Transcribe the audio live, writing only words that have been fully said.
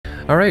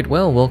Alright,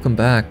 well, welcome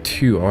back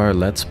to our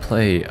Let's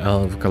Play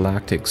of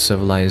Galactic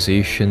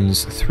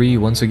Civilizations 3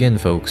 once again,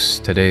 folks.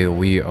 Today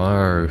we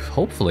are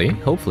hopefully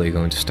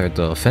going to start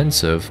the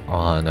offensive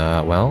on,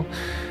 well,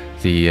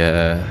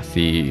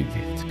 the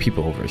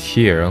people over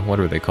here. What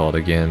are they called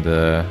again?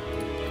 The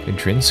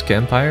Drinsk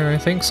Empire, I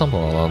think? Something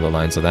along the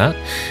lines of that.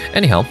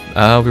 Anyhow,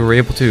 we were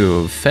able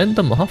to fend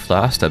them off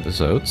last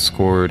episode,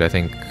 scored, I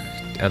think,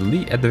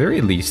 at the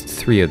very least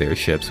 3 of their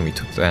ships, and we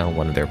took down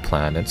one of their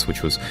planets,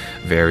 which was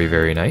very,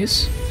 very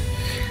nice.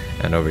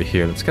 And over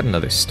here, let's get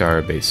another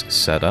star base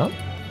set up.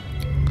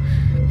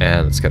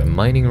 And let's get a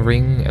mining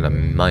ring and a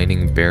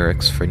mining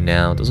barracks for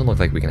now. Doesn't look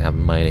like we can have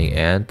mining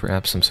and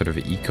perhaps some sort of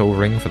eco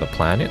ring for the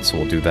planet, so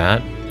we'll do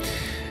that.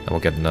 And we'll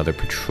get another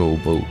patrol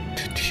boat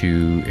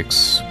to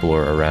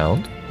explore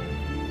around.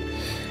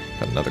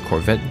 Got another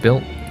corvette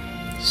built.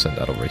 Send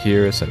that over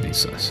here, send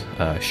these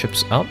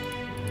ships up.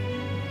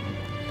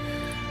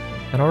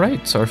 And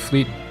alright, so our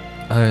fleet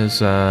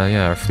is,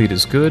 our fleet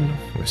is good.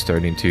 We're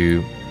starting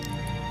to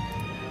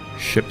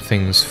ship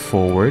things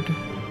forward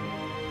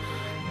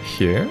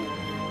here.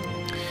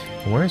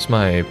 Where's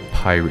my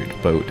pirate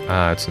boat?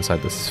 Ah, it's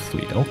inside this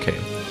fleet. Okay.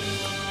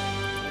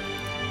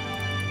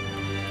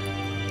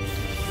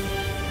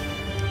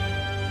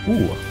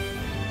 Ooh.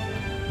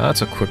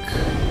 That's a quick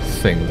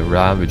thing. The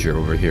Ravager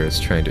over here is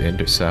trying to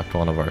intercept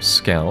one of our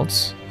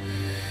scouts.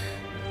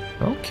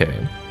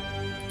 Okay.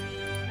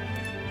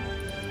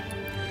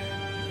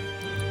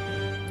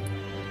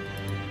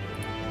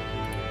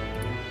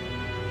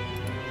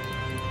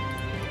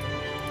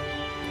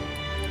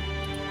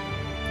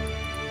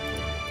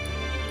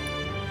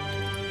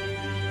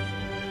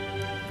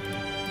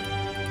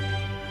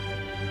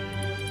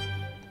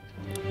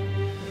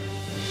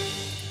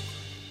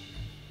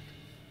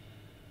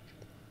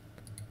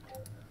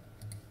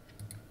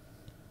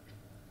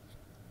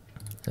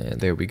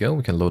 And there we go,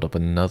 we can load up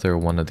another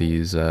one of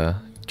these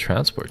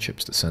transport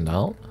ships to send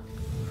out.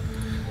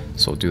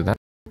 So we'll do that.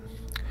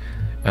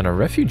 And a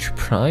Refuge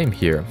Prime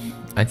here.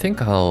 I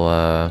think I'll,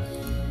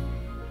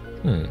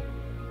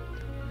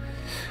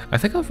 I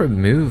think I'll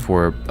remove,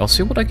 or I'll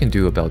see what I can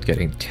do about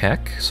getting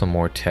tech, some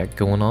more tech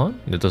going on.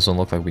 It doesn't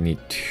look like we need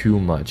too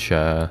much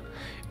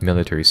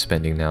military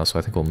spending now, so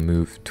I think we'll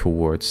move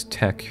towards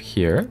tech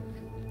here.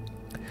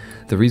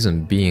 The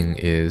reason being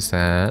is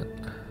that,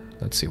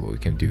 let's see what we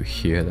can do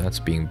here. That's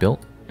being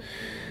built.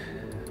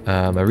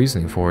 My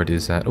reasoning for it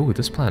is that, oh,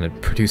 this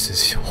planet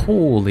produces,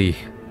 holy,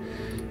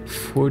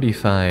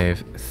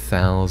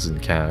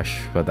 45,000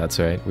 cash. But that's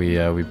right,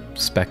 we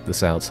spec'd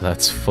this out, so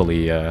that's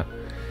fully a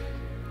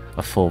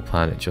full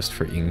planet just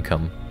for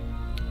income.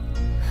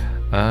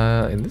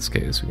 In this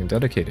case, we can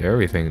dedicate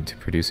everything to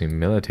producing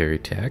military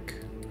tech.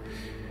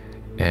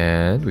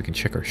 And we can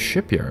check our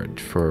shipyard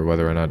for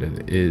whether or not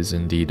it is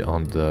indeed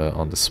on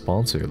the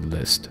sponsor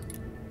list.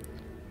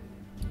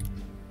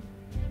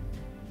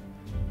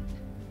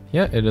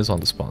 Yeah, it is on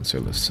the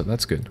sponsor list, so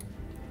that's good.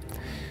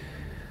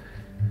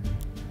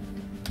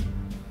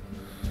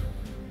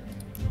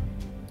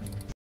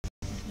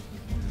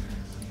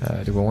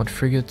 Do we want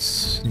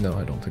frigates? No,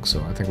 I don't think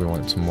so. I think we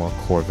want some more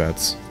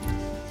corvettes.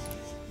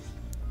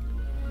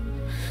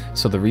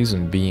 So the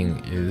reason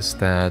being is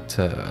that...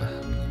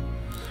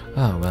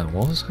 oh man,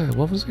 what was I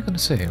gonna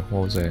say?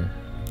 What was I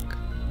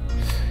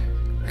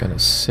gonna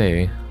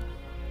say?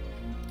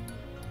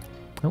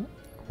 Oh,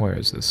 where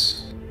is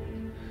this?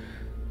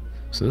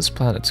 So this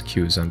planet's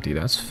queue is empty,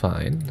 that's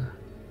fine.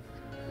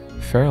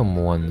 Ferrum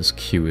 1's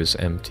queue is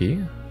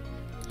empty.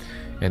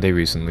 And they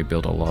recently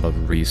built a lot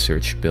of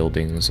research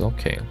buildings.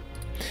 Okay.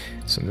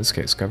 So in this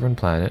case, govern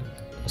planet.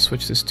 I'll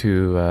switch this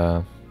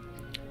to...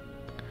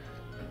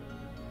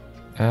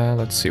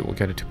 let's see, we'll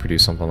get it to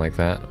produce something like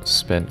that.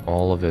 Spend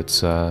all of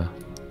its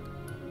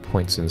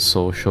points in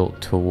social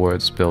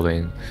towards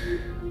building...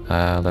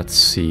 let's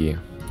see...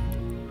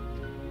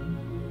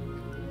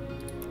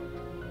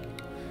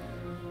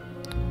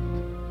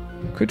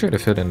 Could try to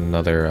fit in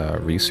another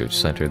research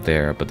center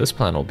there, but this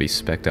plan will be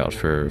spec'd out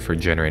for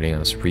generating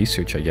us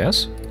research, I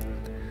guess.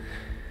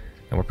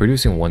 And we're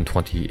producing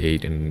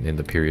 128 in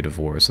the period of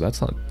war, so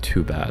that's not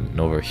too bad. And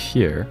over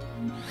here,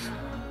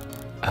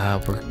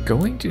 we're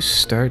going to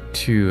start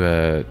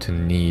to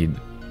need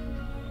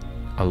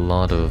a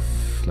lot of,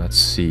 let's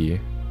see.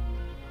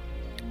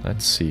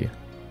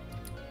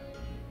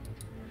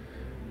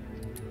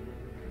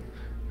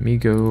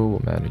 Migo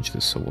will manage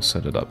this, so we'll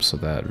set it up so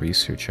that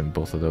research and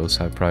both of those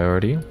have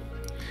priority. And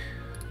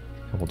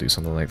we'll do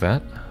something like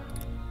that.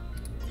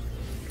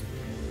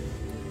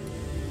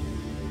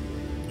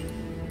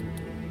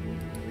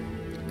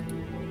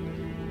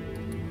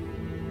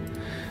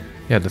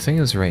 Yeah, the thing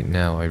is right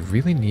now, I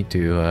really need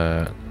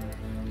to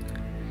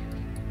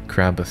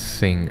grab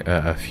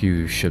a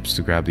few ships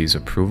to grab these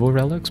approval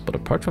relics, but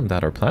apart from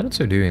that, our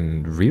planets are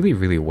doing really,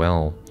 really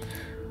well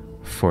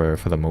for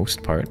the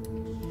most part.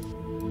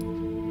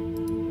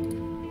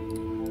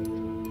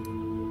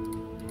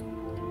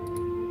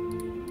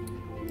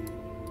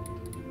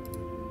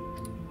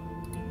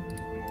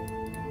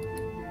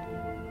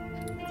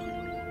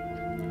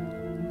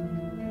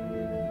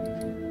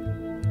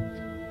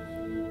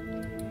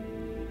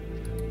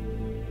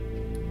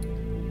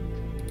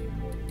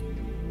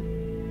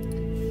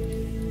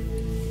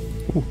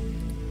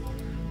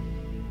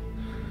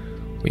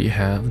 We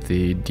have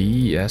the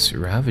DES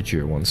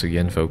Ravager once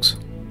again, folks.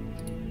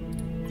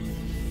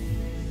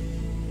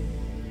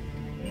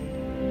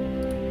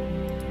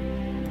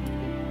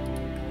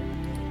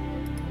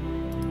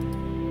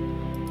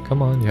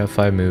 Come on, you have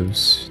 5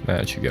 moves.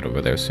 That should get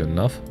over there soon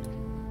enough.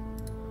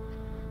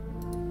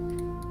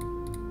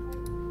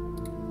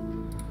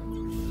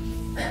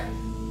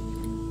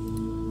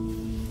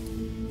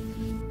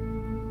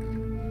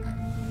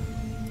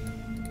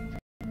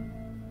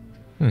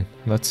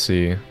 Let's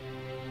see.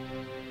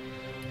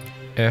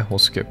 Yeah, we'll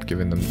skip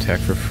giving them tech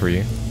for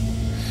free.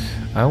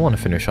 I want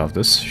to finish off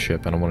this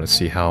ship, and I want to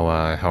see how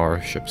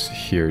our ships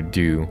here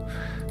do.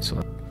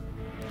 So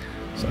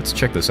let's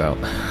check this out.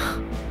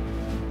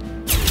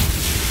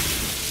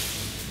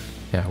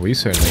 Yeah, we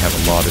certainly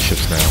have a lot of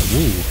ships now.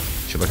 Woo!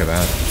 Should look at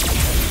that.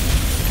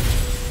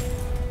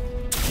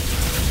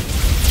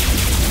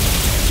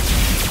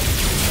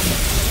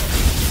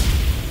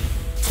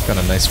 Got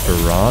a nice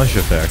barrage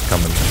effect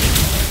coming.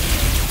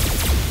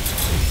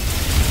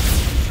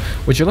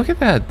 Would you look at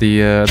that?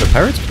 The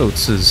pirates'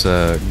 boats'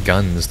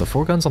 guns, the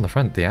 4 guns on the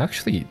front, they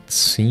actually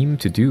seem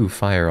to do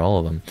fire all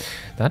of them.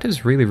 That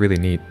is really, really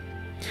neat.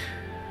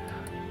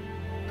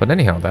 But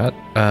anyhow,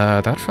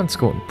 that front's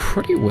going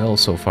pretty well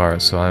so far,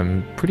 so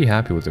I'm pretty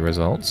happy with the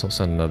results. I'll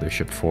send another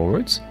ship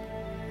forwards.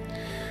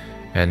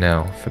 And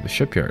now, for the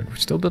shipyard, we're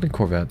still building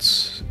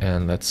corvettes,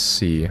 and let's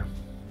see.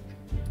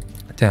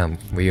 Damn,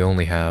 we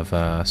only have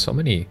so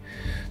many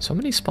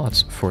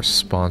spots for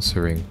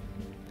sponsoring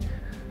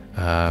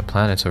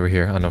planets over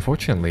here, and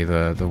unfortunately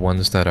the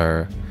ones that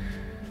are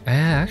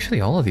actually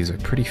all of these are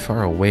pretty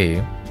far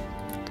away,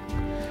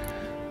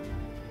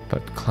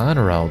 but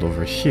Clanarald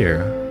over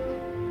here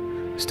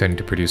is starting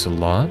to produce a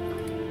lot.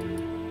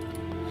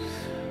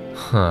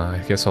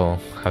 I guess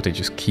I'll have to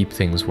just keep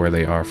things where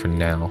they are for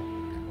now.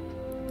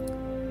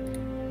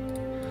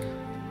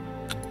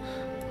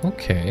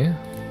 Okay.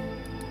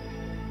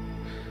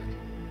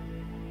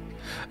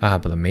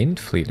 But the main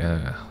fleet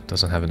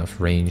doesn't have enough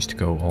range to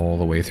go all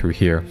the way through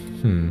here.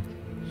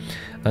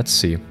 Let's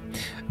see.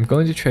 I'm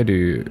going to try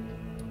to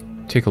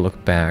take a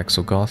look back.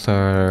 So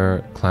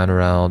Gothar,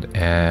 Clanarald,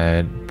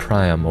 and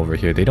Priam over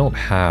here, they don't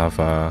have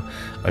a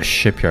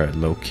shipyard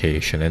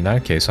location. In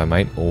that case, I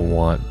might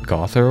want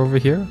Gothar over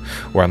here,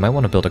 or I might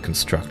want to build a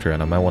constructor,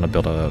 and I might want to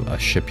build a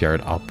shipyard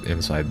up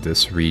inside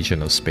this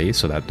region of space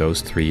so that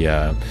those 3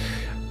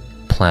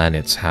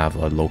 planets have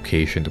a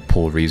location to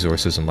pull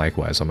resources, and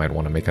likewise I might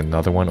want to make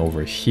another one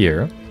over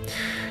here.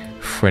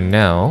 For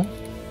now,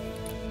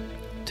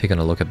 taking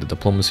a look at the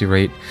diplomacy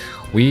rate,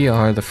 we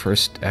are the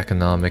first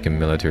economic and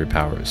military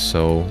powers,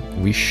 so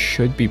we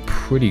should be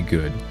pretty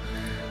good,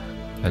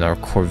 and our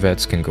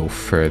corvettes can go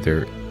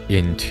further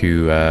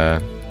into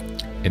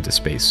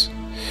space.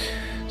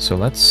 So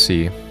let's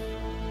see.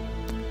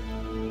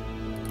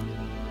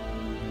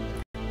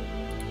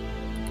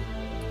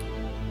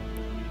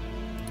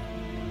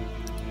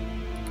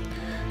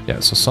 Yeah,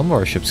 so some of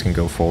our ships can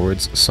go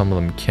forwards, some of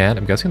them can't.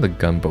 I'm guessing the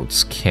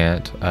gunboats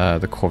can't.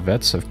 The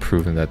corvettes have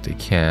proven that they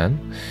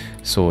can,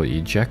 so we'll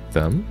eject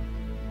them.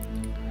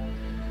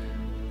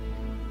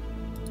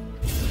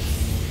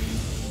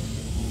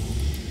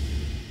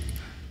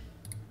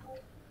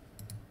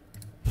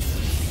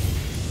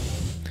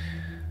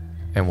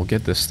 And we'll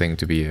get this thing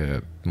to be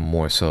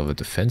more so of a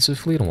defensive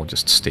fleet, and we'll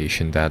just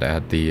station that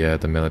at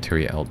the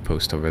military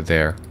outpost over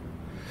there.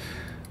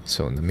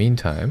 So in the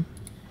meantime,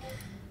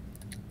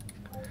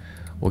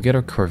 we'll get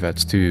our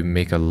corvettes to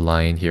make a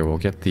line here. We'll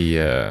get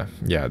the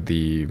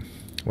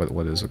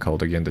what is it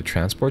called again? The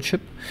transport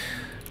ship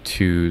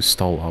to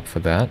stall up for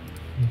that.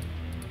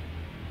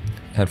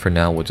 And for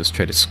now, we'll just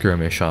try to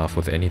skirmish off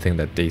with anything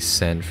that they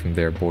send from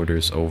their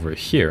borders over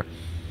here.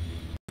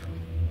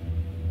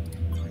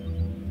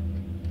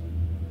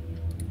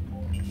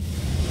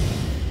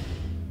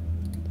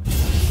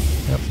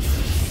 Yep.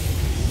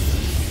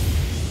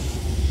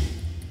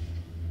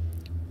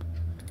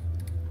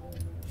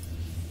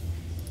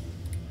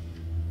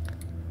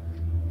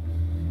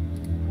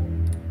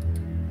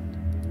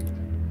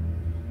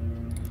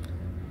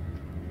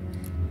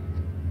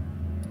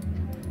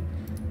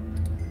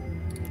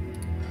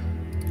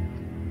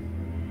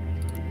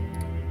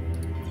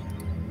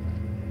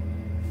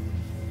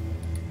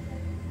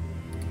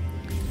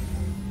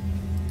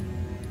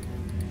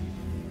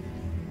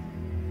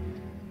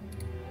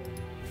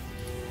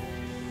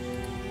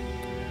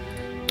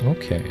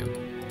 Okay.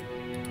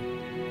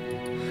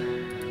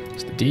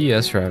 So the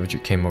DES Ravager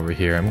came over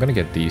here. I'm gonna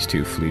get these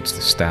 2 fleets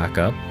to stack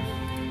up.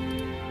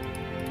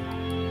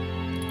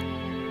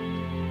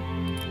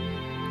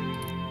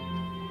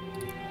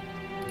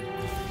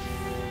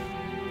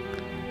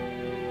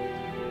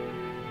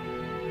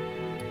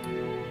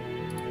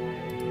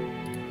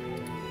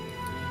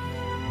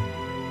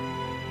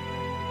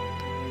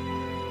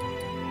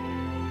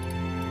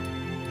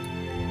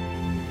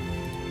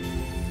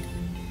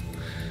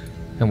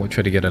 And we'll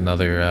try to get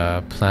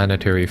another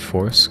planetary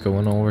force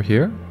going over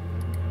here.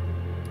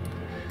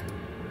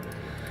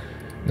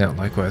 Now,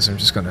 likewise, I'm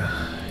just gonna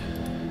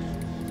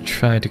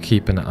try to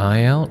keep an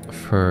eye out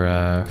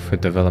for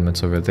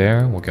developments over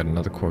there. We'll get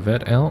another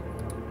corvette out.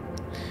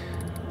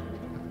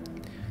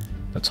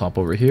 Let's hop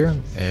over here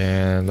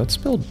and let's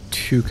build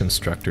 2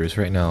 constructors.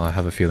 Right now I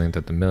have a feeling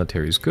that the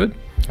military is good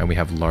and we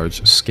have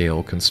large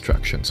scale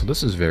construction, so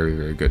this is very,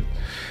 very good.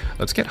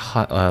 Let's get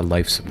hot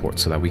life support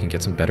so that we can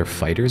get some better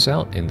fighters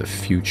out in the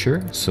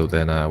future, so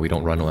then we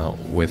don't run out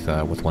with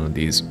one of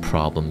these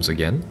problems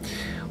again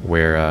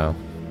where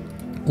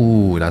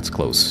ooh, that's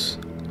close,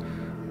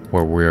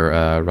 where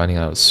we're running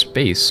out of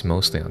space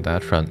mostly on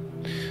that front.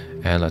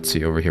 And let's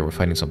see, over here we're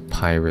fighting some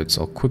pirates.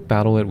 I'll quick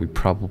battle it. We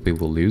probably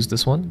will lose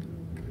this one.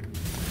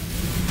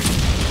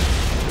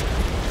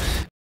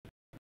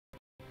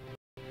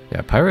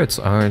 Yeah, pirates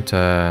aren't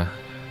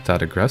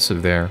that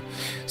aggressive there.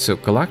 So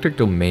Galactic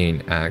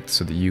Domain Act,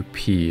 so the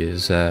UP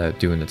is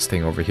doing its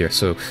thing over here.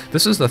 So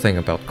this is the thing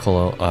about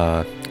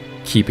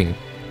keeping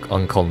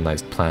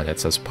uncolonized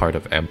planets as part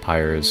of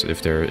empires.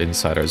 If they're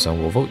inside our zone,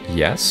 we'll vote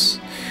yes.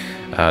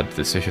 The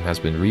decision has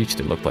been reached.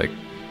 It looked like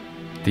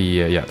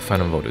the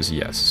final vote is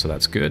yes, so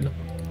that's good.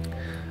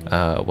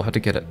 We'll have to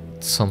get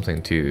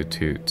something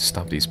to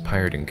stop these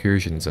pirate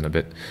incursions in a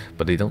bit,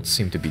 but they don't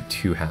seem to be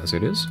too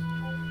hazardous.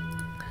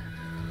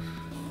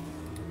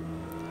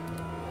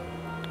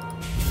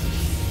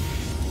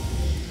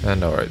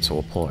 And alright, so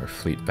we'll pull our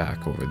fleet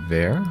back over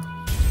there.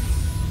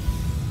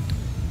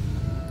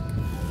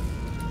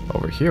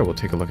 Over here, we'll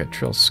take a look at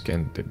Trilsk,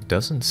 and there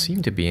doesn't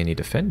seem to be any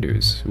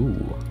defenders.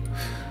 Ooh.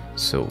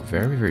 So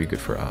very, very good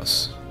for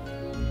us.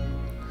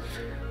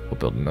 We'll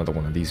build another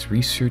one of these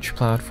research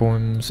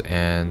platforms,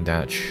 and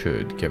that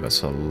should give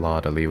us a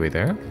lot of leeway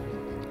there.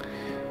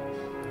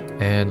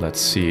 And let's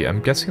see,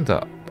 I'm guessing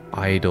the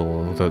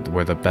idle,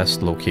 where the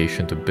best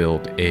location to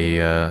build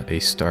a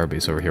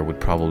starbase over here would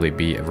probably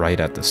be right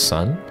at the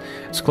sun.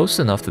 It's close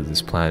enough to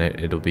this planet.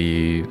 It'll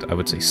be, I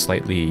would say,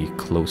 slightly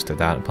close to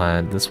that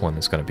planet. This one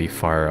is going to be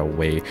far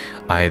away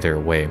either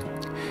way.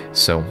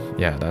 So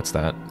yeah, that's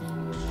that.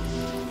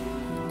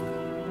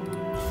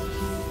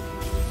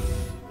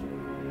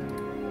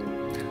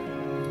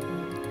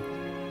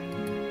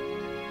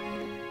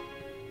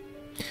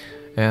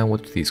 And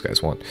what do these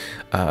guys want?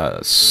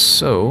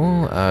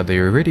 The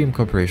Iridium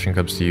Corporation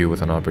comes to you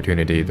with an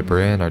opportunity. The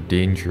Baran are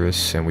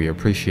dangerous, and we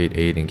appreciate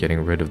aid in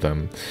getting rid of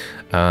them.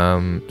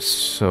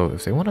 So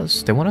if they want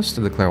us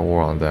to declare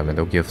war on them, and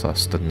they'll give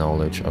us the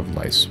knowledge of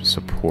life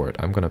support.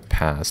 I'm gonna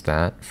pass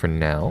that for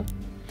now.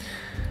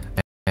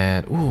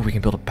 And ooh, we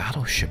can build a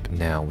battleship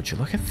now. Would you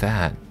look at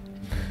that?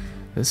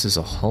 This is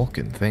a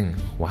hulking thing.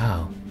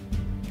 Wow.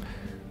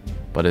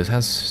 But it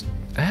has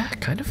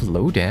kind of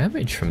low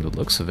damage from the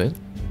looks of it.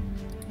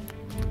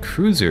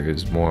 Cruiser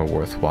is more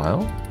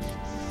worthwhile.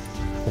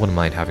 I wouldn't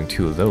mind having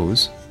 2 of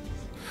those.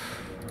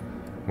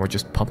 We're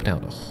just pumping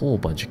out a whole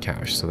bunch of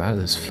cash, so that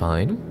is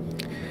fine.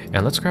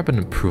 And let's grab an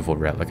approval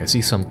relic. I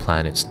see some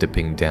planets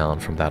dipping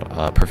down from that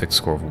perfect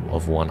score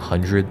of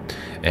 100,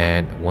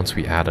 and once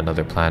we add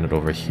another planet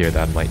over here,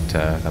 that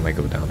might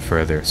go down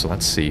further. So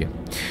let's see.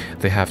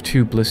 They have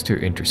 2 blister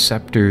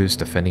interceptors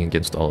defending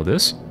against all of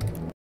this.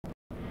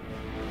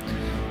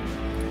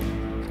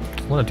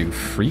 I want to do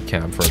free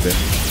cam for a bit.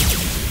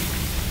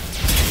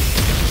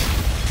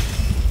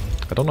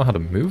 I don't know how to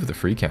move the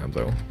free cam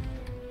though.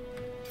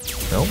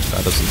 No,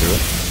 that doesn't do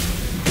it.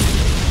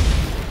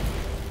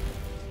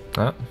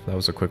 Ah, that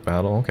was a quick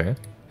battle, okay.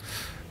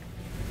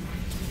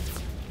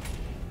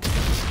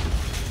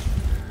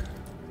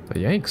 But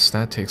yikes,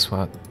 that takes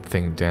that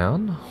thing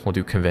down. We'll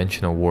do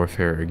conventional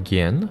warfare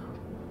again.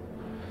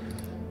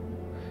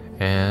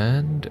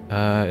 And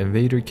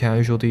invader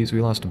casualties, we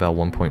lost about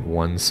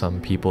 1.1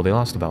 some people. They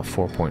lost about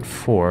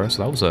 4.4,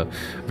 so that was a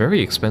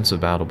very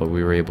expensive battle, but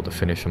we were able to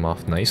finish them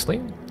off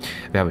nicely.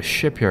 They have a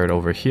shipyard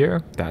over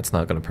here. That's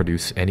not going to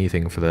produce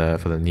anything for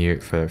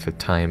the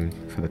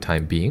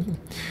time being.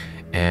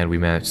 And we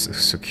managed to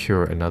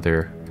secure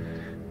another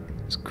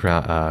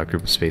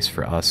group of space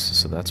for us,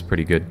 so that's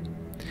pretty good.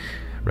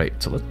 Right,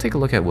 so let's take a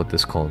look at what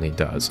this colony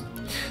does.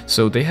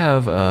 So they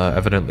have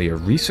evidently a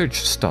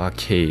research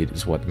stockade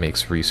is what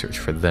makes research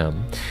for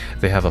them.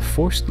 They have a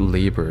forced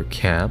labor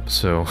camp,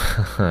 so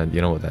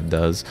you know what that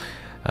does.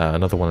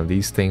 Another one of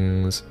these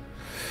things.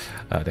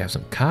 They have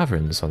some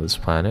caverns on this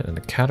planet and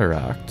a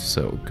cataract,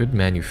 so good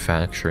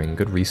manufacturing,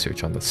 good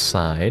research on the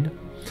side.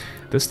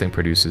 This thing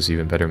produces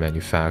even better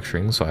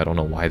manufacturing, so I don't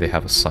know why they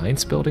have a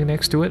science building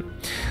next to it.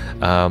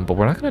 But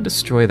we're not going to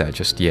destroy that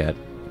just yet.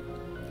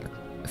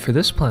 For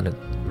this planet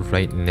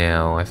right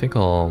now, I think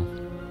I'll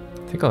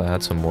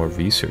add some more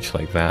research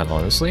like that,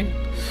 honestly.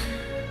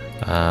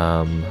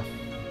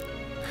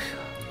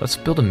 Let's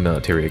build a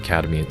military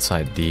academy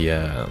inside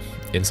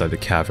the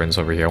caverns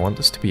over here. I want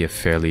this to be a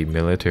fairly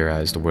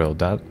militarized world.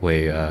 That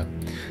way,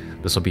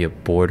 this will be a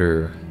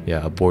border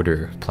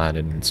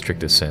planet in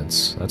strictest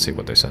sense. Let's see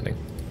what they're sending.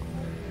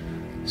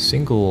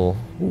 Single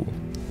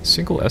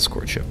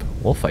escort ship.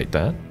 We'll fight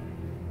that.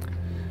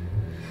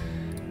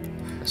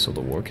 So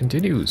the war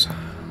continues.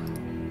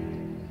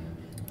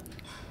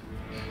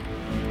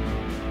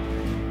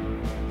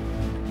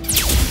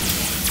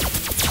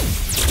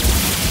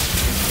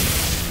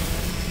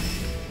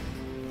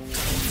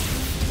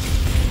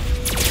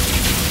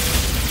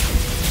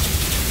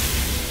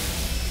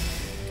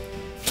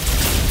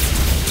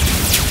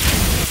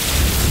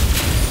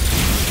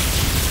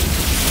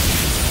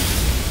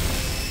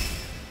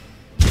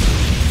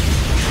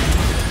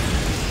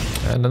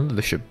 And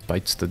another ship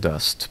bites the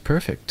dust.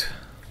 Perfect.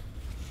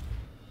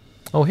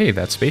 Oh hey,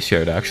 that space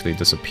yard actually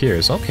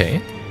disappears.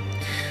 Okay.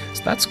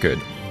 So that's good.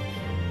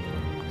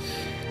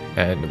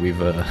 And we've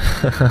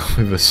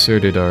we've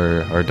asserted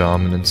our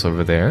dominance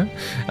over there.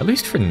 At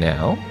least for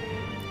now.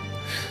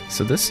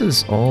 So this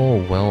is all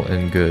well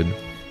and good.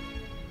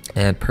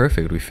 And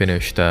perfect, we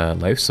finished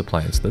life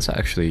supply. So this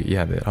actually,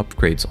 yeah, it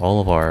upgrades all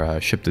of our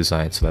ship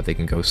design so that they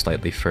can go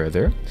slightly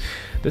further.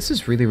 This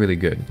is really, really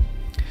good.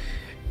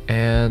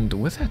 And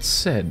with that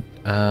said,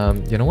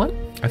 you know what?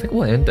 I think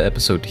we'll end the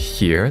episode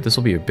here. This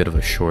will be a bit of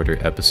a shorter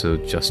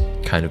episode just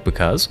kind of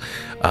because,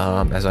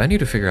 as I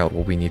need to figure out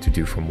what we need to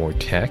do for more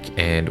tech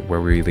and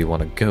where we really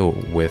want to go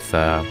with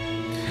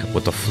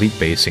the fleet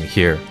basing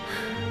here.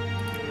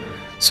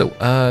 So,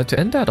 to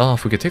end that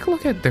off, we could take a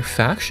look at their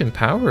faction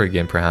power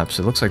again, perhaps.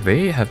 It looks like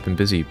they have been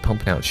busy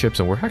pumping out ships,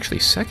 and we're actually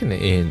second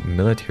in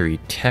military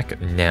tech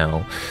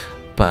now.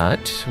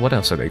 But what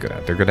else are they good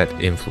at? They're good at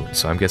influence,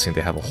 so I'm guessing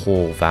they have a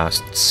whole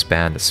vast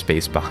span of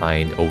space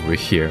behind over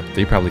here.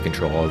 They probably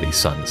control all of these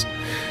suns.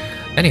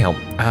 Anyhow,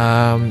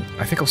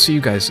 I think I'll see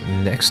you guys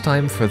next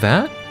time for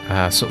that.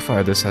 So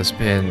far, this has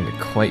been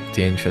quite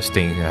the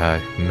interesting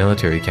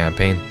military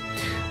campaign.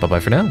 Bye-bye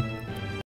for now.